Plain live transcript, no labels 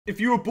If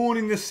you were born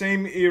in the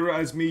same era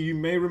as me, you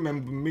may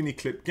remember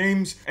Miniclip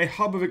Games, a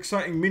hub of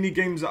exciting mini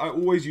games that I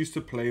always used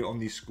to play on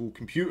these school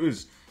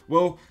computers.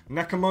 Well,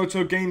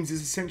 Nakamoto Games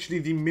is essentially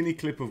the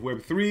Miniclip of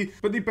Web3,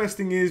 but the best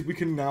thing is we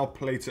can now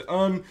play to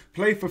earn,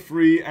 play for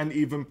free, and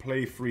even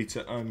play free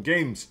to earn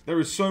games. There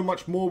is so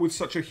much more with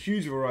such a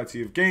huge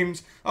variety of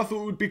games. I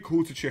thought it would be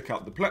cool to check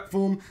out the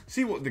platform,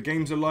 see what the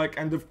games are like,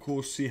 and of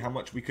course see how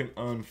much we can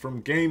earn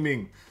from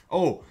gaming.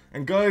 Oh,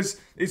 and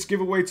guys, it's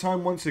giveaway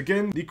time once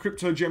again. The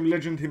crypto gem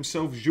legend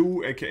himself,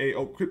 Jules, aka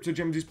Crypto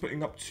Gems, is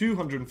putting up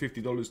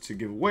 $250 to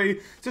give away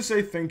to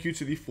say thank you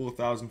to the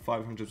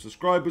 4,500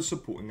 subscribers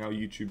supporting our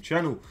YouTube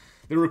channel.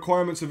 The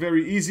requirements are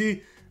very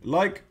easy.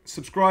 Like,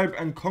 subscribe,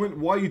 and comment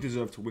why you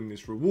deserve to win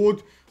this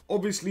reward.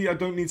 Obviously, I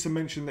don't need to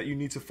mention that you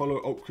need to follow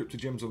Crypto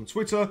Gems on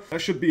Twitter.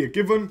 That should be a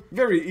given.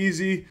 Very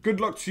easy. Good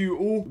luck to you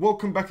all.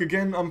 Welcome back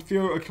again. I'm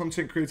Theo, a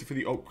content creator for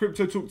the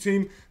Crypto Talk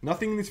team.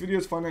 Nothing in this video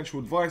is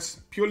financial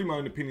advice. Purely my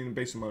own opinion and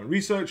based on my own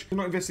research. Do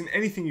not invest in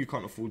anything you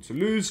can't afford to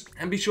lose.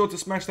 And be sure to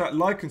smash that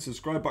like and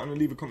subscribe button and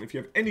leave a comment if you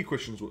have any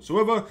questions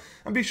whatsoever.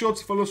 And be sure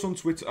to follow us on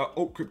Twitter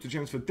at Crypto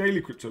Gems for daily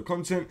crypto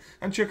content.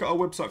 And check out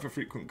our website for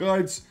frequent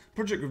guides,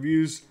 project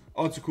reviews,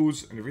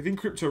 articles, and everything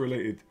crypto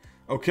related.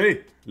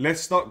 Okay, let's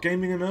start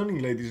gaming and earning,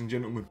 ladies and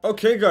gentlemen.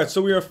 Okay guys, so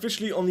we are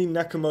officially on the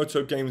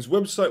Nakamoto Games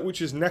website,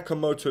 which is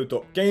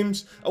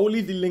nakamoto.games. I will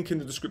leave the link in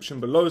the description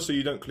below so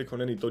you don't click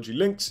on any dodgy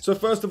links. So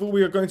first of all,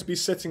 we are going to be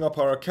setting up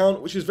our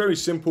account, which is very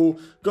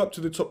simple. Go up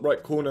to the top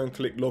right corner and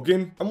click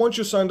login. And once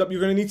you're signed up, you're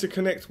going to need to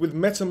connect with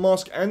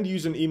MetaMask and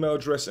use an email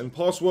address and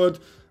password.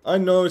 I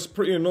know it's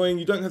pretty annoying,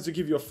 you don't have to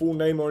give your full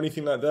name or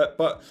anything like that,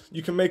 but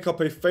you can make up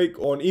a fake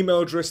or an email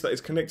address that is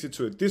connected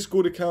to a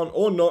Discord account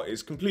or not.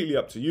 It's completely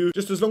up to you.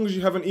 Just as long as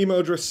you have an email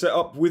address set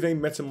up with a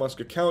MetaMask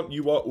account,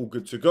 you are all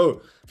good to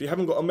go. If you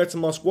haven't got a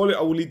MetaMask wallet,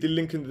 I will leave the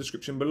link in the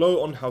description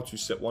below on how to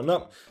set one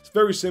up. It's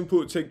very simple,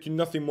 it'll take you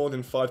nothing more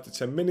than 5 to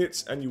 10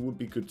 minutes and you will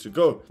be good to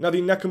go. Now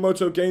the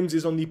Nakamoto Games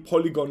is on the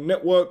Polygon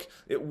network.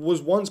 It was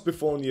once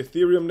before on the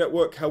Ethereum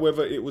network,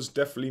 however it was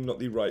definitely not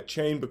the right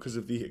chain because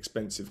of the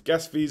expensive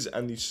gas fees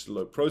and the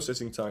slow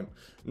processing time.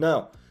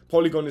 Now,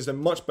 Polygon is a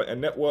much better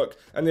network,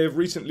 and they have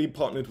recently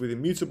partnered with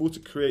Immutable to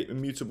create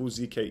Immutable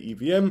ZK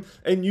EVM,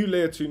 a new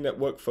layer 2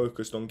 network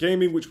focused on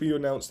gaming, which we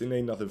announced in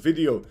another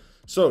video.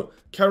 So,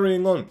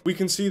 carrying on, we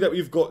can see that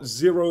we've got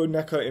 0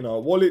 NAKA in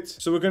our wallet,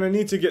 so we're going to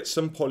need to get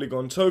some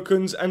Polygon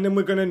tokens, and then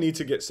we're going to need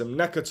to get some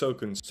NAKA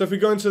tokens. So if we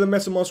go into the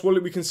MetaMask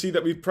wallet, we can see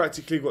that we've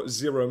practically got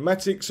 0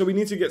 Matic, so we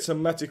need to get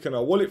some Matic in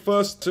our wallet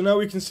first. So now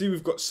we can see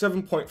we've got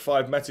 7.5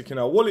 Matic in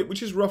our wallet,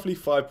 which is roughly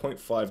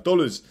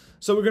 $5.5.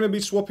 So we're going to be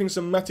swapping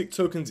some Matic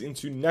tokens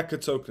into NAKA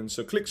tokens.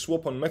 So click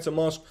swap on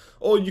MetaMask,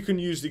 or you can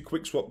use the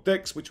quick swap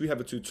DEX, which we have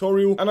a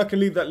tutorial, and I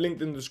can leave that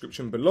linked in the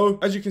description below.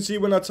 As you can see,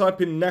 when I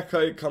type in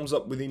NAKA, it comes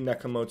up with the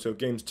Nakamoto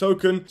Games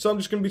token. So I'm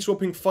just going to be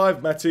swapping 5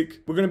 Matic.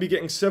 We're going to be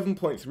getting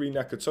 7.3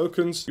 NAKA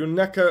tokens. Your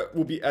NAKA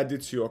will be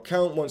added to your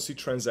account once the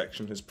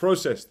transaction has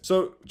processed.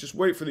 So just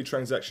wait for the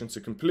transaction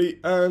to complete.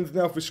 And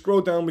now if we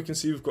scroll down, we can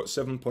see we've got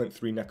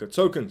 7.3 NAKA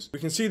tokens. We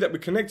can see that we're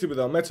connected with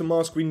our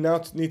MetaMask. We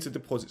now need to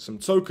deposit some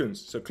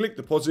tokens. So click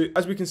deposit.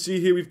 As we can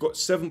see here, we've got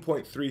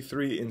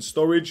 7.33 in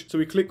storage. So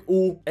we click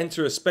all,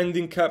 enter a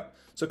spending cap.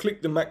 So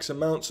click the max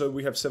amount, so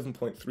we have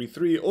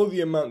 7.33, or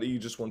the amount that you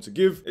just want to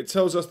give. It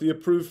tells us the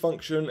approve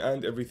function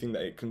and everything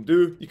that it can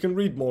do. You can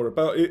read more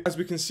about it. As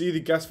we can see, the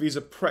gas fees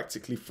are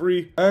practically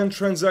free. And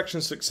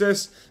transaction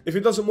success. If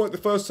it doesn't work the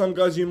first time,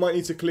 guys, you might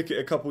need to click it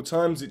a couple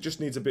times. It just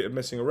needs a bit of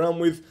messing around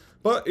with.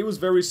 But it was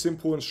very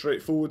simple and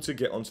straightforward to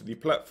get onto the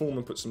platform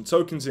and put some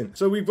tokens in.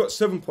 So we've got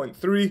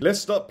 7.3. Let's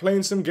start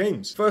playing some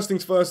games. First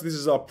things first, this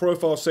is our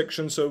profile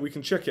section, so we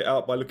can check it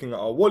out by looking at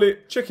our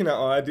wallet, checking out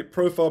our edit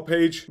profile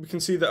page. We can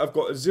see that I've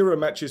got 0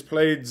 matches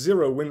played,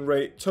 0 win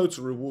rate,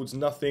 total rewards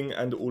nothing,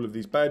 and all of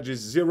these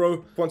badges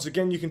 0. Once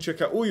again, you can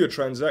check out all your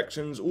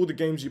transactions, all the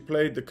games you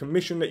played, the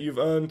commission that you've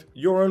earned,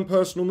 your own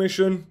personal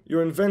mission,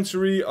 your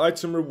inventory,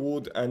 item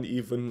reward, and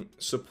even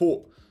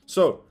support.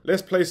 So,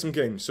 let's play some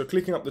games. So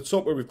clicking up the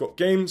top where we've got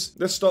games,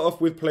 let's start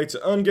off with play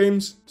to earn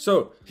games.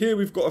 So here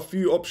we've got a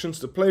few options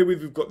to play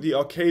with. We've got the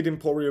Arcade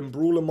Emporium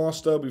Brawler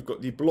Master, we've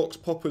got the Blocks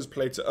Poppers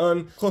play to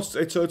earn, costs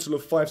a total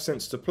of 5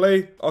 cents to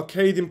play.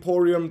 Arcade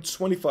Emporium,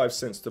 25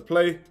 cents to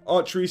play.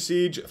 Archery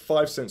Siege,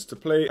 5 cents to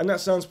play. And that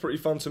sounds pretty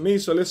fun to me,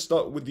 so let's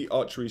start with the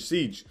Archery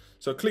Siege.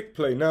 So click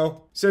play now.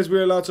 It says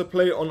we're allowed to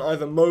play on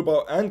either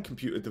mobile and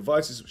computer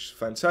devices, which is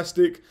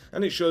fantastic.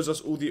 And it shows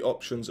us all the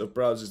options of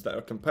browsers that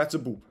are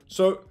compatible.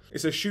 So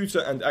it's a shooter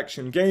and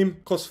action game.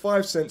 Costs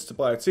 5 cents to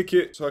buy a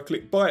ticket. So I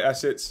click buy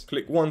assets,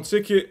 click 1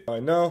 ticket, buy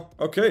now.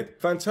 Okay,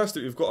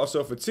 fantastic. We've got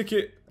ourselves a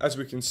ticket. As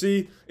we can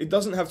see, it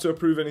doesn't have to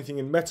approve anything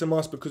in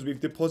MetaMask because we've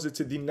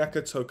deposited the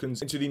NAKA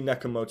tokens into the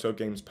Nakamoto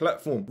Games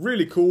platform.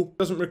 Really cool.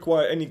 Doesn't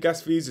require any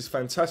gas fees. It's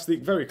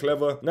fantastic. Very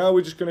clever. Now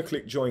we're just going to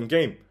click join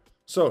game.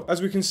 So,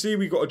 as we can see,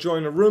 we got to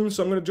join a room.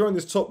 So I'm going to join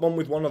this top one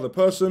with one other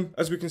person.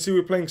 As we can see,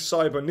 we're playing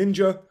Cyber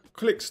Ninja.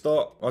 Click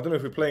start. I don't know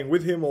if we're playing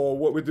with him or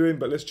what we're doing,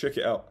 but let's check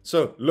it out.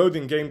 So,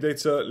 loading game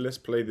data. Let's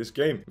play this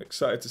game. I'm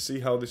excited to see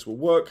how this will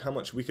work, how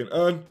much we can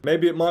earn.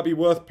 Maybe it might be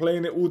worth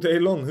playing it all day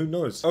long. Who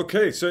knows?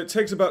 Okay, so it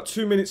takes about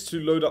 2 minutes to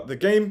load up the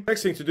game.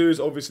 Next thing to do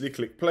is obviously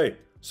click play.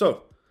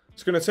 So,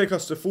 it's going to take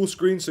us to full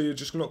screen, so you're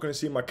just not going to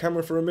see my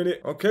camera for a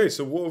minute. Okay,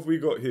 so what have we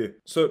got here?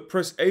 So,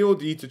 press A or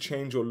D to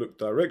change your look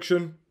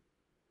direction.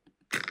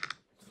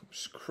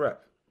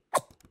 Crap.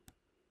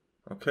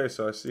 Okay,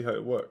 so I see how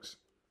it works.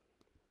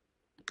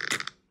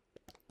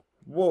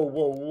 Whoa,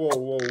 whoa, whoa,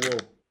 whoa,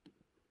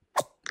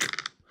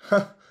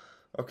 whoa.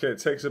 Okay, it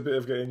takes a bit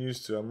of getting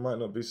used to. I might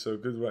not be so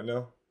good right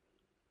now.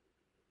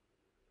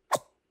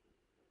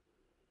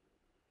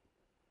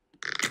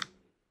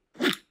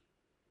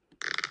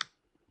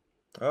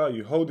 Ah,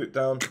 you hold it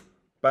down.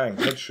 Bang,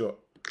 headshot.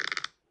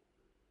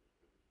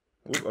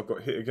 Oop, I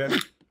got hit again.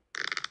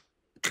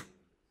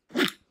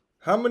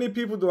 How many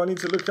people do I need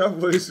to look out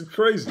for? This is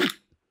crazy.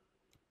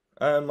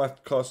 And my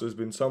castle has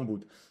been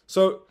tumbled.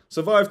 So,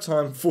 survive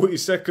time, 40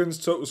 seconds.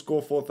 Total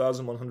score,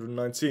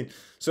 4,119.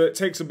 So, it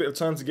takes a bit of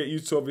time to get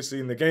used to,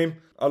 obviously, in the game.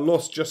 I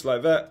lost just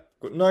like that.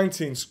 Got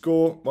 19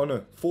 score. Oh,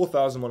 no,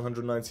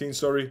 4,119,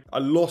 sorry. I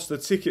lost a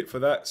ticket for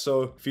that.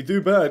 So, if you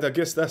do bad, I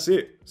guess that's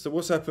it. So,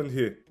 what's happened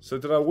here? So,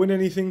 did I win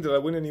anything? Did I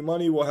win any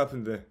money? What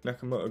happened there?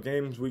 Nakamoto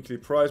Games, weekly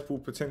prize pool,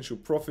 potential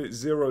profit,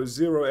 0,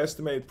 0.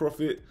 Estimated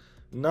profit,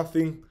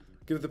 nothing.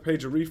 Give the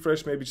page a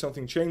refresh, maybe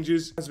something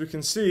changes. As we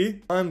can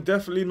see, I'm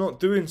definitely not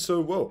doing so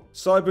well.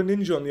 Cyber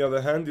Ninja, on the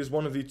other hand, is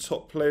one of the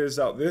top players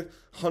out there.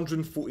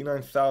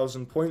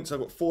 149,000 points. I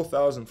got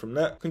 4,000 from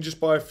that. Can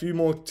just buy a few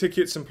more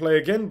tickets and play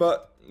again,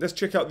 but let's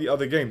check out the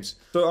other games.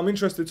 So I'm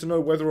interested to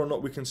know whether or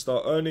not we can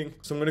start earning.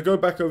 So I'm going to go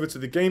back over to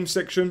the game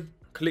section.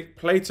 Click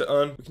play to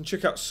earn. We can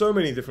check out so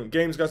many different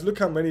games, guys. Look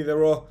how many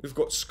there are. We've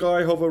got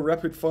Sky Hover,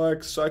 Rapid Fire,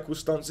 Cycle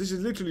Stunts. This is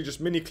literally just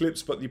mini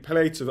clips, but the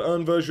play to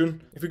earn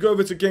version. If we go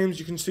over to games,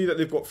 you can see that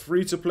they've got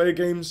free to play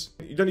games.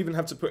 You don't even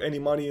have to put any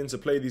money in to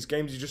play these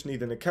games. You just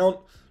need an account.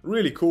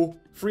 Really cool.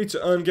 Free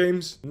to earn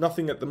games.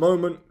 Nothing at the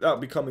moment. That'll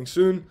be coming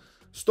soon.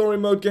 Story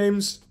mode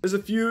games, there's a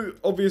few.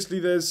 Obviously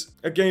there's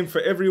a game for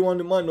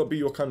everyone. It might not be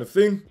your kind of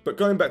thing, but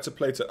going back to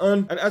play to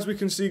earn, and as we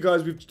can see,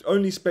 guys, we've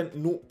only spent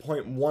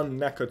 0.1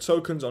 NAKA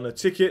tokens on a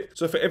ticket.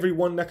 So for every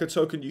 1 NAKA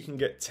token, you can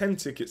get 10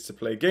 tickets to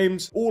play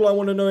games. All I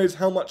want to know is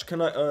how much can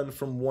I earn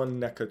from 1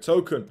 NAKA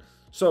token.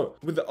 So,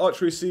 with the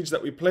Archery Siege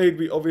that we played,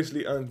 we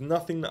obviously earned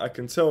nothing that I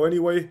can tell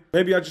anyway.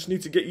 Maybe I just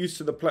need to get used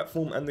to the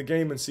platform and the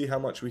game and see how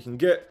much we can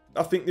get.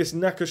 I think this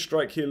NAKA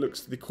strike here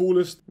looks the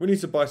coolest. We need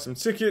to buy some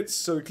tickets,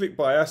 so we click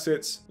buy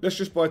assets. Let's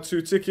just buy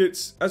 2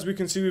 tickets. As we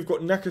can see, we've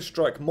got NAKA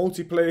strike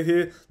multiplayer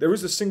here. There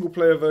is a single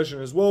player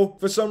version as well.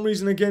 For some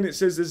reason, again, it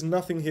says there's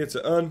nothing here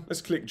to earn.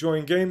 Let's click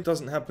join game.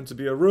 Doesn't happen to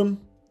be a room.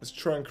 Let's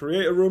try and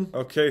create a room.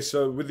 Okay,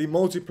 so with the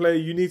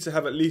multiplayer, you need to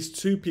have at least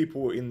 2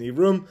 people in the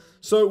room.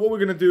 So what we're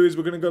going to do is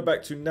we're going to go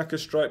back to NAKA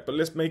Strike, but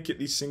let's make it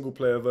the single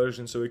player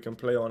version so we can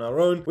play on our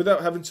own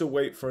without having to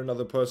wait for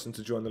another person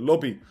to join the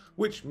lobby,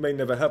 which may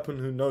never happen,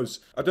 who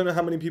knows. I don't know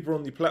how many people are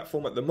on the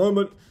platform at the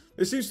moment.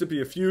 There seems to be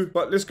a few,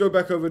 but let's go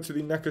back over to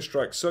the NAKA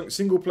Strike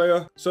single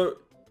player. So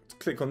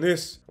click on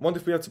this. I wonder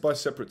if we have to buy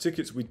separate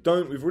tickets. We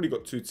don't. We've already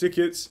got 2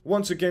 tickets.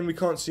 Once again, we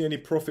can't see any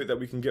profit that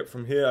we can get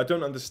from here. I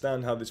don't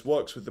understand how this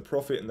works with the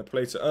profit and the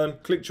play to earn.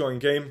 Click join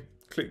game.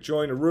 Click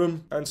join a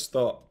room and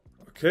start.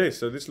 Okay,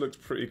 so this looks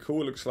pretty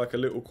cool. Looks like a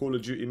little Call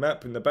of Duty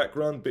map in the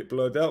background. Bit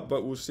blurred out,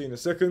 but we'll see in a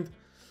second.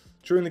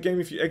 During the game,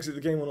 if you exit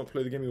the game or not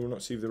play the game, you will not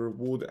receive the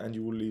reward and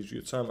you will lose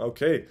your time.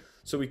 Okay,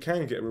 so we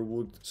can get a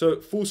reward.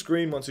 So full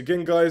screen once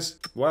again, guys.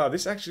 Wow,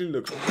 this actually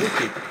looks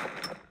wicked.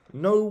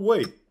 No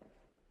way.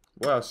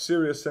 Wow,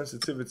 serious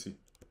sensitivity.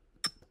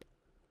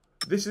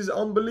 This is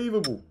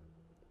unbelievable.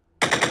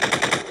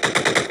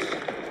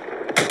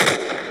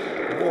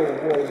 Whoa,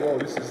 whoa, whoa,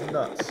 this is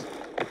nuts.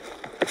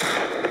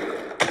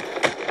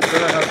 I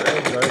don't know how to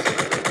aim, guys.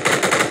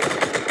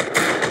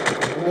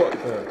 What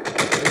the?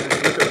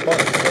 Just look at the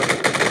buttons, guys.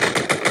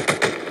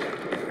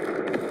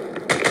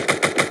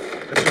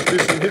 Let's just do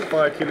some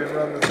hipfire killing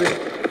around the thing.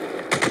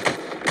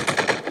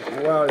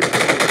 Wow, this is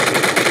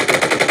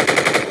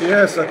cool.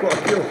 Yes, I got a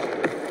kill.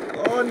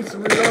 Oh, I need to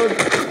reload.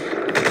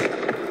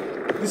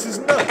 This is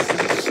nuts.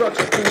 This is such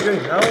a cool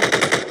game. How?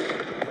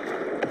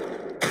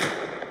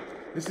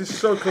 This is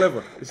so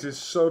clever. This is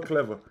so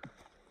clever.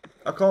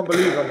 I can't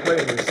believe I'm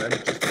playing this and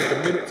it just took a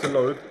minute to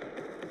load.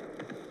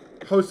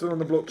 Hosted on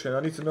the blockchain.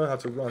 I need to know how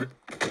to run.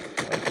 I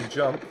can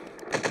jump.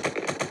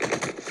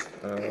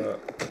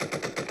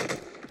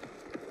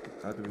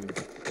 How do we...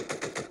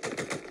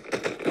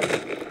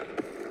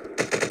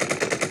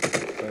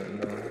 don't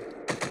know.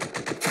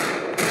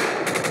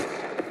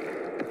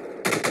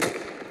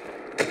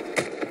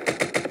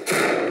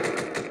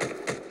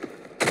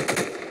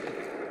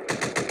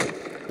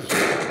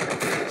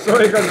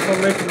 Sorry guys if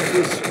I'm making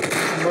this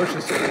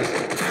motion sickness,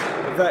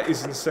 but that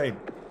is insane.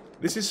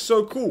 This is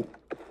so cool.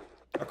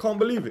 I can't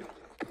believe it.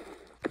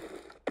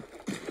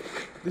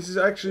 This is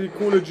actually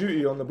Call of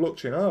Duty on the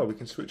blockchain. Oh, we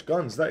can switch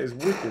guns. That is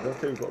wicked.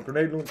 Okay, we've got a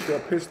grenade launcher, a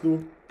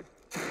pistol.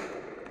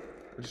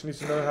 I just need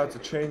to know how to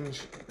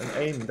change and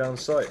aim down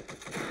sight.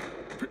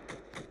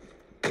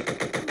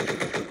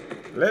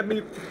 Let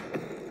me...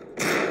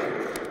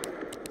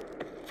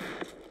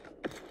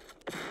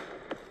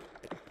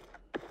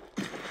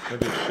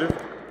 Maybe a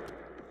shift.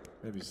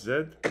 Maybe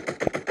Z.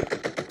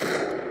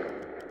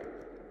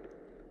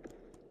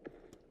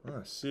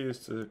 Ah, C is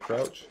to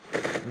crouch.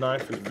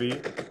 Knife is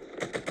V.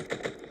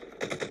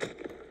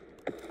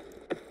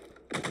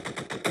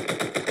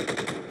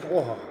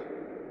 Whoa.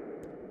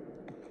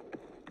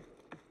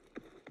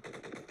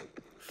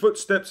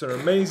 Footsteps are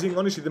amazing.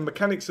 Honestly, the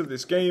mechanics of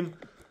this game,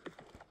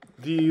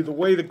 the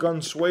way the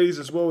gun sways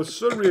as well, is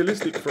so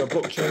realistic for a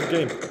blockchain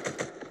game.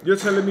 You're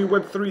telling me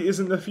Web3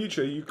 isn't the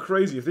future? Are you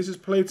crazy? If this is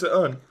play to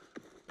earn,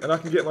 and I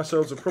can get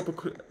myself a proper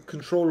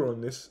controller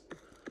on this,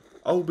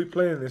 I will be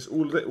playing this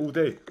all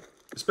day.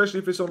 Especially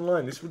if it's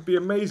online. This would be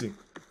amazing.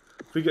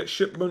 If we get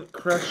Shipment,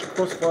 Crash,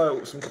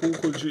 Crossfire, some cool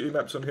Call of Duty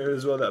maps on here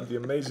as well, that would be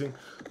amazing.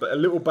 But a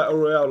little battle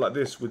royale like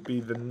this would be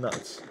the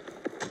nuts.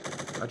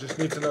 I just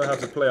need to know how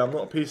to play. I'm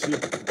not a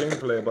PC game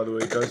player, by the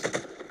way, guys.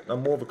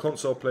 I'm more of a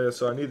console player,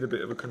 so I need a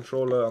bit of a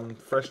controller. I'm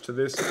fresh to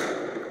this.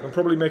 I'm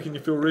probably making you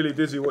feel really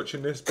dizzy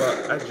watching this, but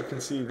as you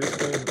can see, this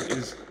game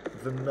is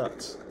the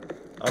nuts.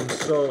 I'm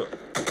so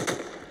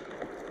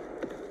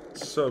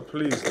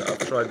pleased that I've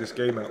tried this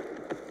game out.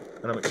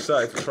 And I'm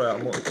excited to try out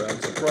multiplayer.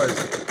 I'm surprised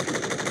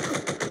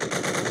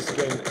this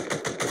game...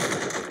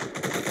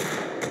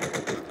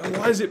 And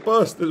why is it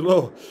burst as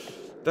well?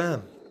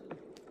 Damn.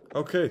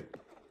 Okay.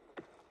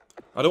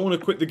 I don't want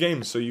to quit the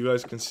game so you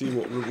guys can see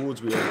what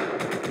rewards we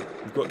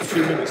have. We've got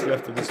 2 minutes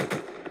left of this.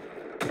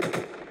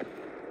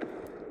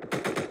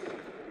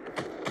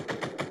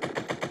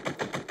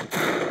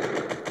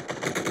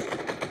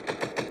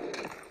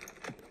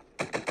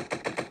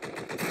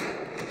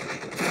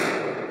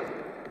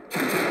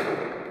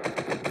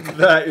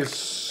 That is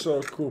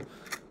so cool.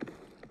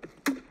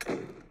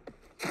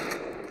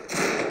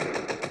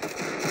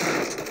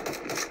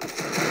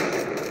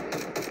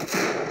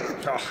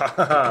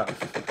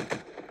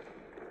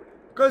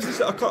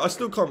 Guys, I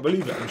still can't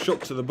believe it. I'm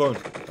shocked to the bone.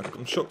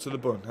 I'm shocked to the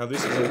bone. How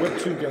this is a Web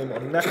 2 game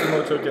on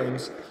Nakamoto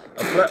Games,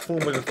 a platform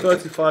with a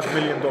 $35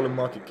 million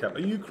market cap. Are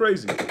you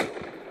crazy?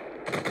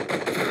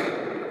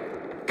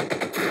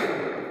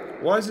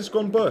 Why has this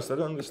gone burst? I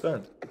don't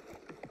understand.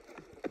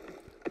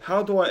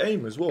 How do I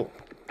aim as well?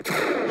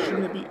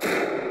 Shouldn't it be...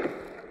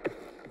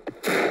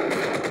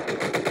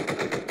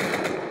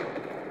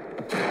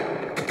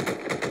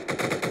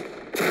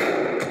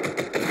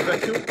 Did that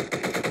kill?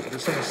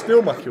 Did someone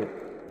steal my kill?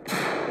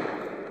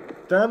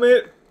 Damn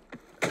it!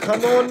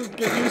 Come on,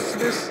 get used to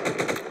this.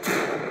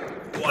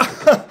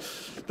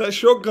 That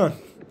shotgun.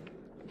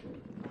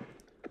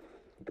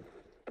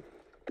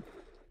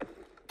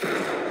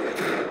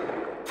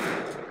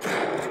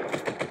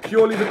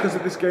 Purely because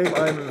of this game,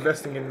 I am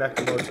investing in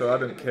Nakamoto. I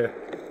don't care.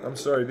 I'm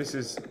sorry,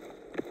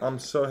 I'm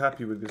so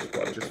happy with this,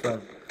 what I've just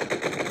found.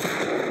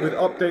 With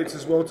updates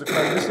as well to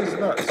come. This is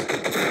nuts.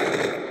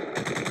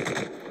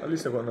 At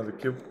least I got another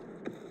kill.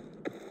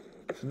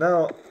 So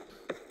now,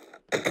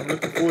 I'm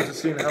looking forward to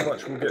seeing how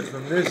much we'll get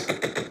from this.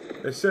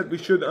 They said we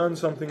should earn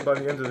something by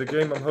the end of the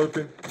game, I'm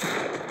hoping.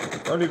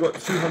 Only got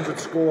 200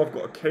 score, I've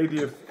got a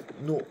KD of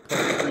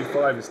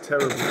 0.35, it's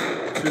terrible.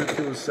 2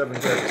 kills, 7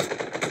 deaths.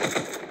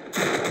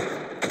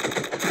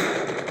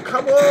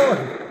 Come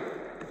on!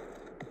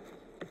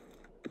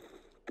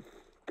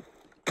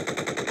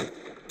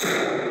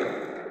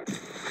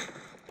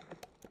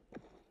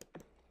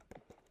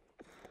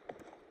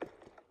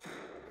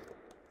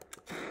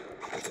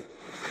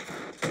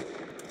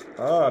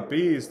 Ah,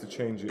 B is to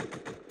change it.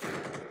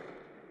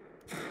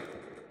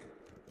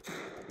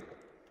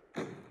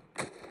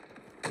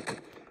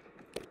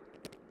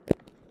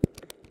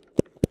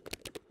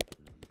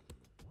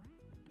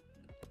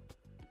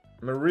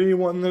 Marie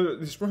won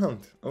this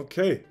round.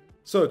 Okay.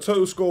 So,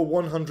 total score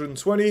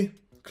 120.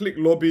 Click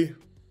lobby.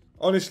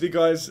 Honestly,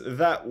 guys,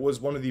 that was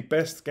one of the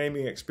best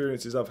gaming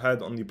experiences I've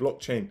had on the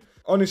blockchain.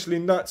 Honestly,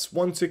 nuts.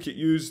 1 ticket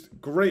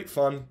used. Great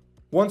fun.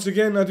 Once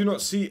again, I do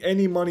not see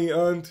any money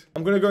earned.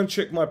 I'm going to go and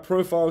check my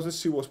profiles. Let's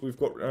see what we've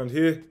got around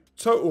here.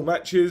 Total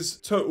matches,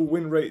 total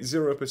win rate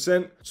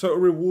 0%, total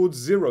rewards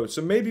 0.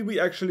 So maybe we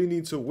actually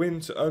need to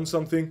win to earn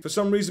something. For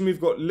some reason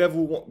we've got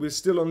level 1, we're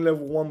still on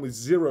level 1 with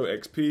 0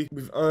 XP.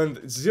 We've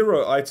earned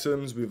 0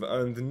 items, we've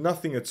earned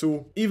nothing at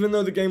all. Even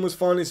though the game was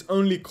fun, it's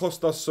only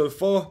cost us so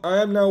far. I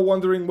am now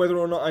wondering whether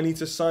or not I need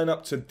to sign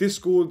up to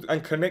Discord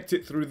and connect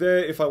it through there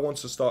if I want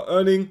to start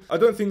earning. I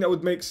don't think that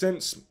would make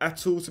sense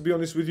at all, to be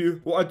honest with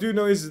you. What I do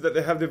know is that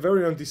they have their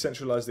very own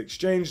decentralized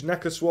exchange,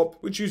 NAKA Swap,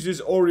 which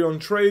uses Orion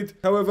Trade.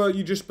 However,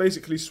 you just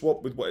basically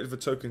swap with whatever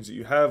tokens that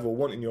you have or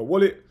want in your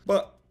wallet.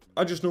 But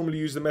I just normally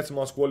use the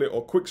MetaMask wallet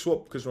or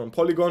QuickSwap because we're on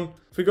Polygon.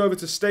 If we go over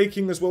to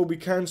staking as well, we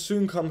can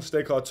soon come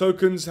stake our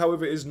tokens.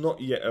 However, it is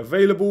not yet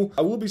available.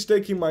 I will be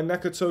staking my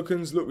NAKA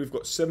tokens. Look, we've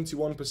got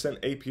 71%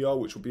 APR,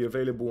 which will be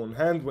available on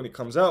hand when it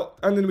comes out.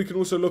 And then we can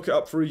also look it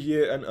up for a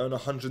year and earn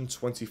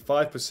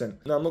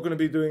 125%. Now, I'm not going to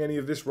be doing any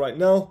of this right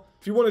now.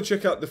 If you want to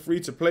check out the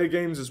free-to-play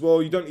games as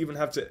well, you don't even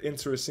have to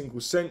enter a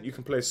single cent. You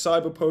can play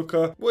Cyber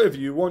Poker, whatever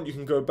you want. You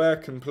can go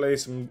back and play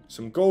some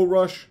Gold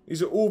Rush.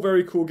 These are all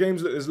very cool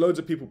games. There's loads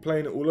of people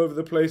playing it all over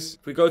the place.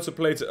 If we go to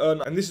play to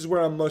earn, and this is where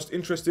I'm most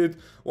interested,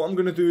 what I'm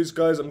going to do is,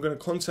 guys, I'm going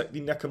to contact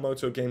the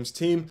Nakamoto Games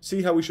team,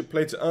 see how we should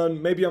play to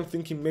earn. Maybe I'm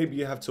thinking maybe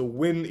you have to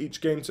win each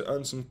game to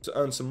earn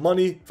some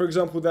money. For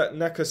example, that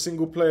NAKA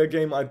single-player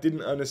game, I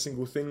didn't earn a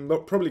single thing,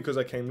 probably because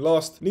I came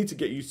last. Need to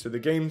get used to the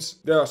games.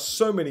 There are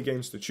so many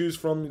games to choose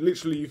from.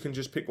 Literally, you can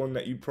just pick one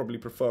that you probably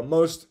prefer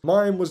most.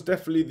 Mine was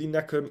definitely the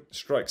NAKA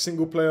Strike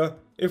single player.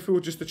 If we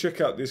were just to check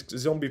out this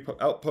zombie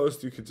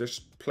outpost, you could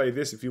just play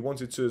this if you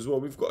wanted to as well.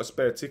 We've got a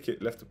spare ticket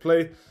left to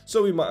play,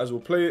 so we might as well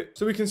play it.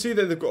 So we can see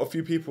that they've got a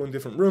few people in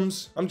different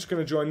rooms. I'm just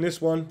going to join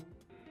this one.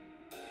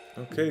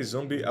 Okay,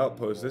 zombie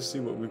outpost. Let's see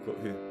what we've got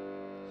here.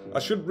 I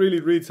should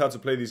really read how to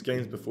play these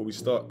games before we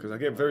start, because I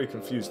get very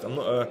confused. I'm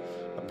not a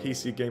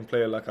PC game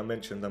player like I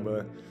mentioned. I'm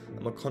a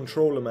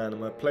controller man.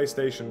 I'm a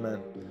PlayStation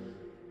man.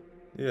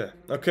 Yeah.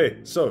 Okay,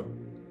 so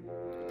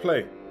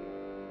play.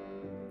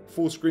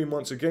 Full screen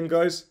once again,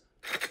 guys.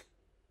 If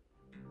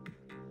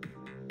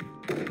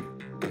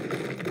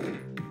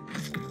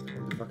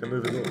I can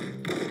move it all.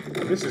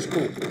 This is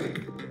cool.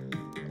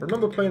 I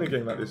remember playing a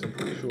game like this, I'm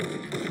pretty sure.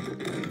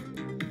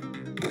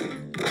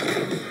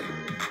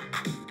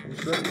 I'm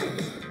sure.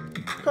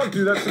 Can't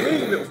do that to me,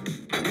 little.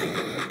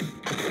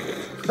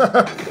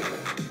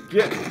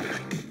 Get.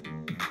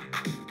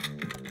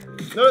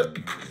 No.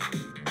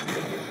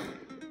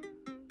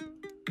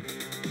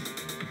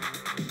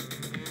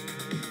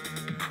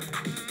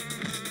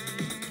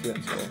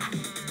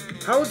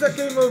 How is that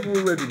game over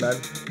already, man?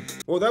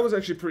 Well, that was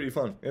actually pretty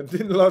fun. It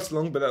didn't last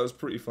long, but that was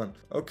pretty fun.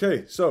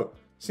 Okay, so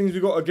seems we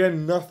got,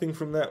 again, nothing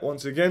from that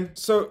once again.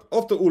 So,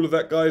 after all of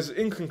that, guys,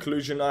 in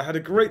conclusion, I had a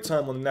great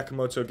time on the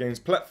Nakamoto Games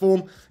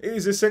platform. It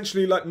is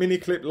essentially like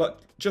Miniclip,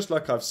 just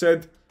like I've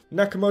said.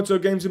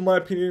 Nakamoto Games, in my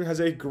opinion,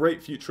 has a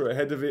great future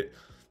ahead of it.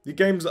 The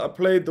games that I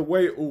played, the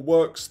way it all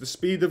works, the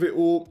speed of it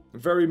all,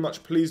 very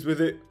much pleased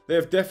with it. They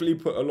have definitely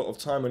put a lot of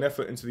time and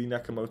effort into the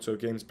Nakamoto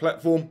Games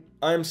platform.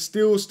 I am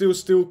still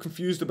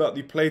confused about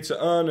the play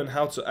to earn and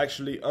how to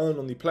actually earn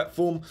on the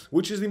platform,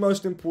 which is the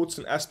most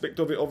important aspect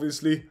of it,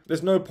 obviously.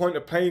 There's no point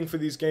of paying for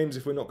these games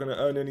if we're not going to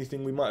earn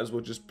anything. We might as well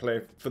just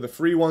play for the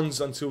free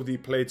ones until the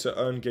play to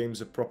earn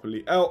games are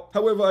properly out.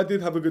 However, I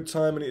did have a good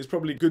time, and it is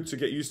probably good to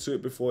get used to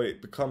it before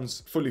it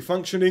becomes fully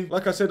functioning.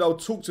 Like I said, I'll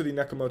talk to the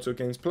Nakamoto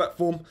Games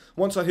platform.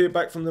 Once I hear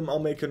back from them, I'll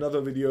make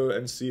another video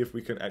and see if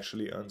we can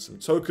actually earn some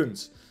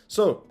tokens.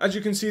 So, as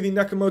you can see, the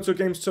Nakamoto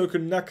Games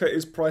token NAKA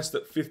is priced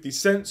at 50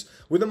 cents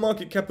with a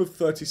market cap of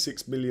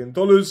 $36 million,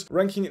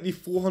 ranking it the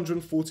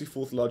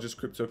 444th largest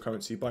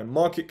cryptocurrency by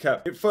market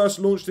cap. It first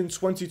launched in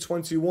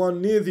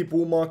 2021 near the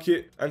bull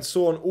market and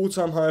saw an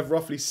all-time high of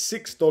roughly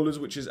 $6,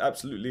 which is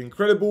absolutely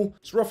incredible.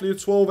 It's roughly a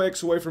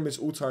 12x away from its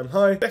all-time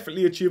high,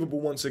 definitely achievable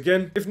once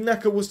again. If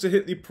NAKA was to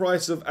hit the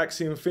price of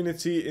Axie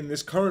Infinity in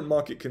this current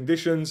market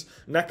conditions,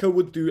 NAKA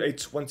would do a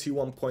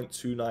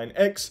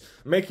 21.29x,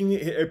 making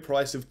it hit a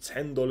price of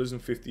 $10.58.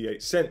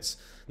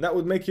 That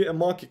would make it a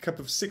market cap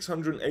of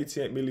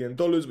 $688 million,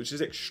 which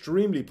is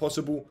extremely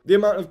possible. The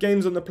amount of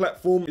games on the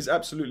platform is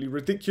absolutely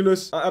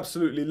ridiculous. I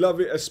absolutely love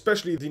it,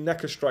 especially the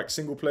NAKA Strike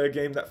single player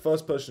game. That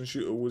first person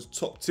shooter was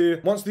top tier.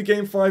 Once the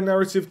GameFi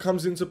narrative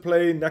comes into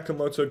play,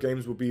 Nakamoto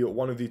Games will be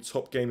one of the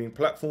top gaming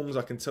platforms,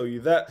 I can tell you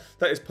that.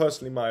 That is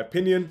personally my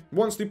opinion.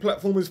 Once the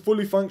platform is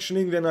fully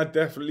functioning, then I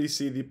definitely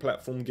see the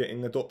platform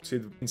getting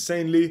adopted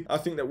insanely. I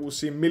think that we'll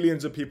see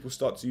millions of people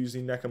start to use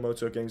the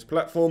Nakamoto Games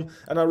platform,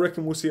 and I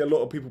reckon we'll see a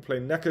lot of people play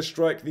NAKA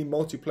Strike, the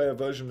multiplayer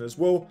version as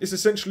well. It's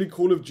essentially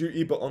Call of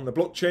Duty but on the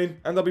blockchain,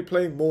 and I'll be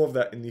playing more of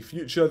that in the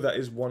future. That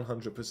is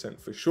 100%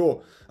 for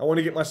sure. I want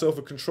to get myself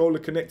a controller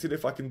connected.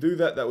 If I can do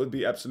that, that would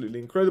be absolutely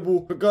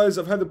incredible. But guys,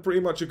 I've had pretty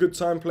much a good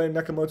time playing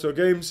Nakamoto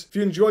Games. If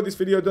you enjoyed this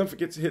video, don't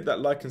forget to hit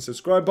that like and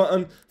subscribe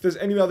button. If there's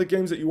any other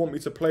games that you want me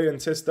to play and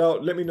test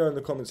out, let me know in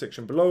the comment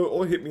section below,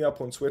 or hit me up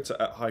on Twitter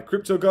at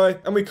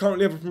HiCryptoGuy. And we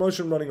currently have a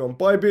promotion running on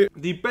Bybit,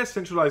 the best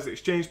centralized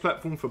exchange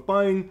platform for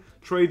buying,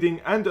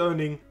 trading and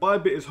earning.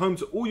 Bybit is home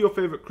to all your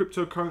favorite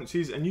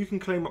cryptocurrencies, and you can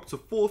claim up to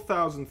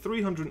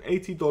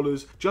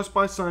 $4,380 just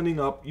by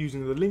signing up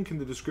using the link in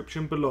the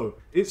description below.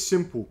 It's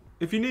simple.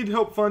 If you need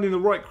help finding the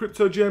right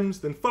crypto gems,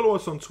 then follow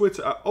us on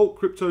Twitter at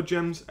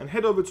AltCryptoGems and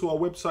head over to our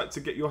website to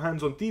get your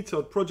hands on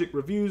detailed project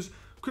reviews,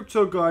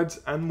 crypto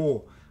guides and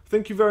more.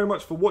 Thank you very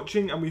much for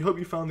watching, and we hope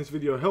you found this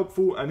video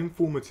helpful and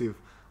informative.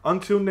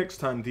 Until next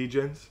time,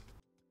 DGens.